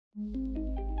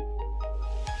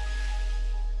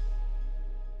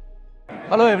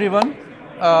Hello everyone,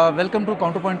 welcome to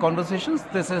Counterpoint Conversations.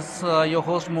 This is your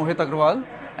host Mohit Agrawal,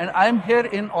 and I am here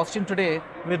in Austin today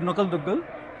with Nakul Duggal.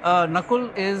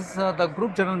 Nakul is the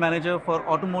Group General Manager for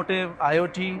Automotive,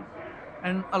 IoT,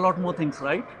 and a lot more things,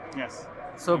 right? Yes.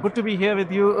 So good to be here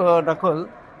with you, Nakul,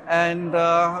 and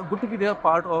good to be there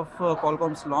part of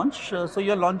Qualcomm's launch. So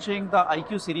you're launching the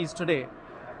IQ series today.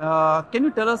 Can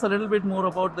you tell us a little bit more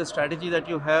about the strategy that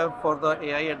you have for the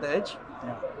AI at the edge?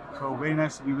 Yeah. So very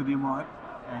nice to be with you, Mohit,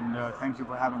 and thank you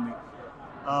for having me.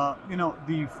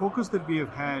 The focus that we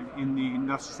have had in the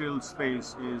industrial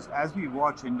space is as we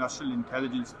watch industrial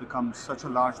intelligence become such a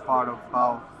large part of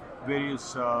how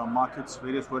various markets,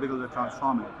 various verticals are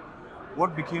transforming.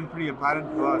 What became pretty apparent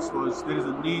to us was there is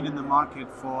a need in the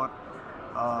market for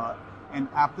an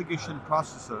application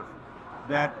processor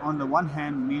that on the one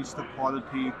hand meets the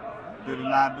quality, the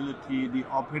reliability, the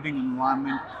operating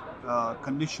environment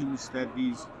conditions that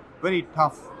these very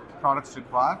tough products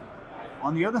require.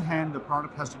 On the other hand, the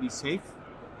product has to be safe.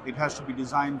 It has to be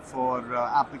designed for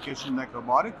application like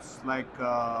robotics, like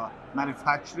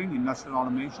manufacturing, industrial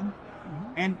automation.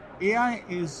 And AI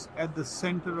is at the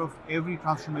center of every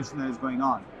transformation that is going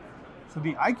on. So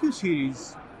the IQ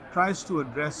series tries to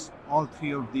address all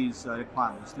three of these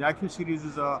requirements. The IQ series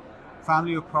is a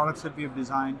family of products that we have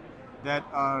designed that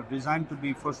are designed to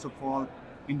be, first of all,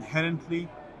 inherently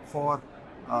for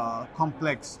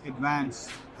complex,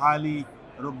 advanced, highly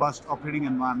robust operating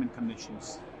environment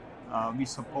conditions. We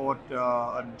support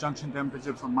a junction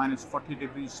temperature from minus 40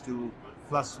 degrees to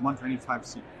plus 125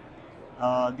 C.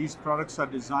 These products are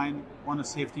designed on a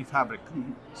safety fabric,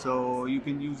 so you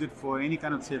can use it for any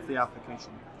kind of safety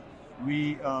application.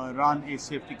 We run a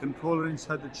safety controller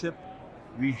inside the chip.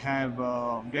 We have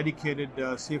dedicated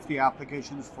safety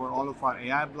applications for all of our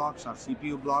AI blocks, our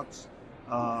CPU blocks,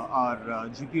 our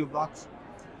GPU blocks.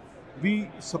 We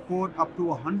support up to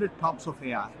 100 TOPS of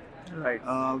AI. Right.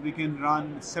 We can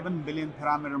run 7 billion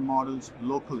parameter models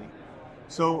locally.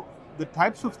 So the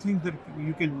types of things that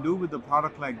you can do with a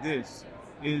product like this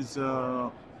is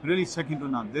really second to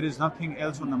none. There is nothing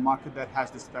else on the market that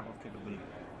has this type of capability.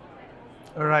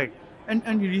 Right.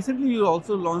 And recently you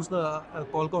also launched the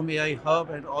Qualcomm AI Hub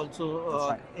and also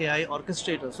That's right. AI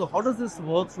Orchestrator. So how does this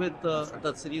work with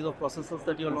the series of processors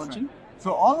that you're That's launching? right.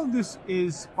 So all of this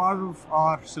is part of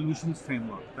our solutions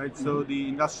framework, right? So the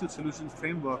industrial solutions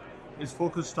framework is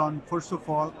focused on, first of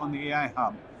all, on the AI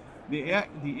Hub. The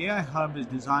AI Hub is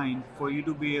designed for you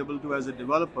to be able to, as a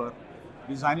developer,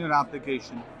 design your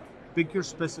application, pick your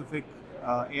specific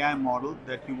AI model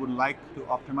that you would like to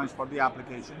optimize for the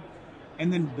application,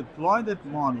 and then deploy that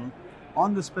model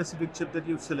on the specific chip that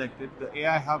you've selected. The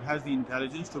AI Hub has the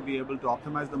intelligence to be able to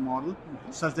optimize the model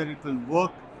such that it will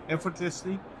work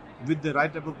effortlessly with the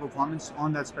right type of performance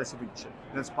on that specific chip.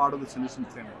 That's part of the solution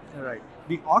framework. Right.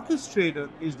 The orchestrator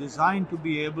is designed to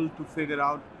be able to figure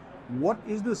out what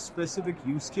is the specific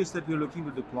use case that we're looking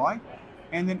to deploy,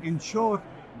 and then ensure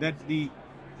that the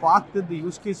path that the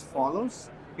use case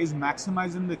follows is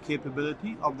maximizing the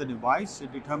capability of the device.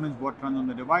 It determines what runs on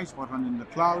the device, what runs in the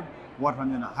cloud, what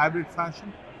runs in a hybrid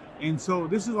fashion. And so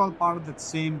this is all part of that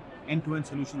same end-to-end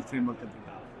solutions framework that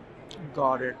we have.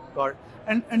 Got it.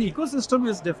 And ecosystem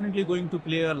is definitely going to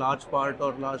play a large part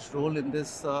or large role in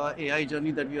this AI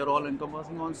journey that we are all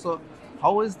encompassing on. So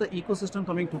how is the ecosystem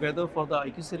coming together for the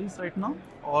IQ series right now,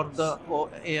 or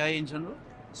AI in general?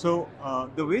 So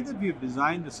the way that we've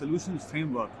designed the solutions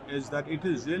framework is that it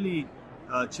is really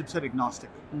chipset agnostic.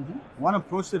 One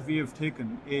approach that we have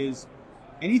taken is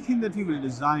anything that we will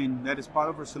design that is part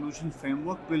of our solutions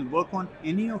framework will work on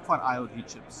any of our IoT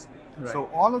chips. Right. So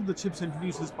all of the chips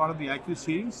introduced as part of the IQ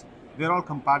series, they're all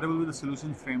compatible with the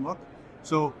solutions framework.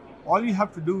 So all you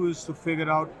have to do is to figure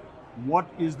out what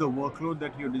is the workload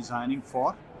that you're designing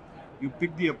for. You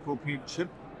pick the appropriate chip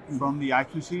from the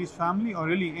IQ series family, or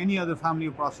really any other family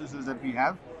of processors that we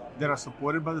have that are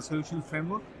supported by the solutions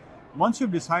framework. Once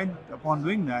you've decided upon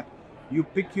doing that, you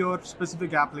pick your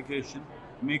specific application,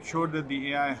 make sure that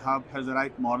the AI Hub has the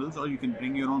right models, or you can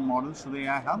bring your own models to the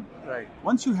AI Hub. Right.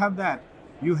 Once you have that,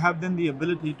 you have then the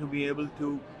ability to be able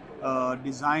to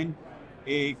design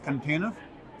a container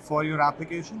for your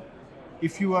application.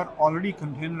 If you are already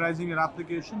containerizing your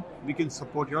application, we can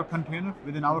support your container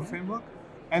within our framework,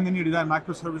 and then you design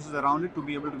microservices around it to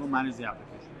be able to go manage the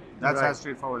application. That's Right. as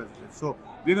straightforward as it is. So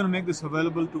we're going to make this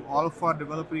available to all of our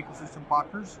developer ecosystem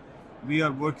partners. We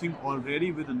are working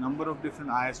already with a number of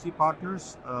different ISV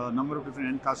partners, a number of different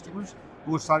end customers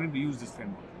who are starting to use this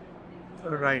framework.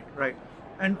 Right.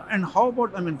 And how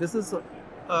about, I mean, this is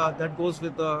that goes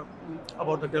with the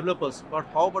about the developers, but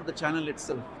how about the channel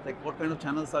itself? Like, what kind of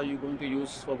channels are you going to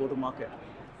use for go-to-market?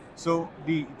 So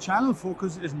the channel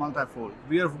focus is multifold.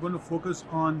 We are going to focus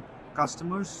on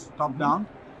customers top down.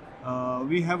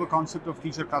 We have a concept of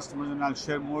feature customers, and I'll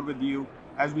share more with you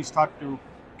as we start to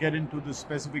get into the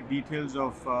specific details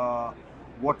of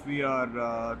what we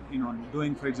are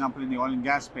doing. For example, in the oil and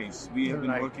gas space, we have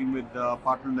been working with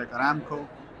partners like Aramco,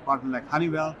 partners like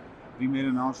Honeywell. We made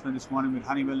an announcement this morning with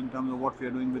Honeywell in terms of what we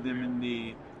are doing with them in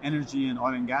the energy and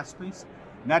oil and gas space.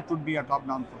 That would be our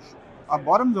top-down push. Our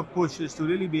bottoms-up push is to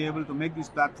really be able to make these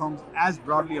platforms as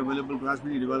broadly available to as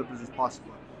many developers as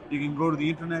possible. You can go to the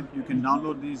internet, you can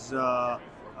download these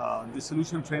the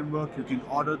solution framework, you can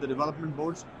order the development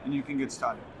boards, and you can get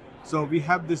started. So we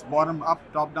have this bottom-up,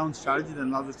 top-down strategy that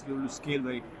allows us to be able to scale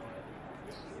very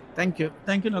quickly.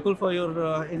 Thank you, Nakul, for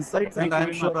your insights, and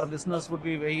I'm sure much. our listeners would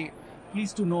be very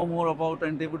pleased to know more about,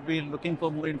 and they would be looking for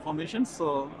more information.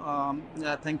 So,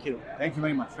 yeah, thank you. Thank you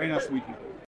very much. Very nice to meet you.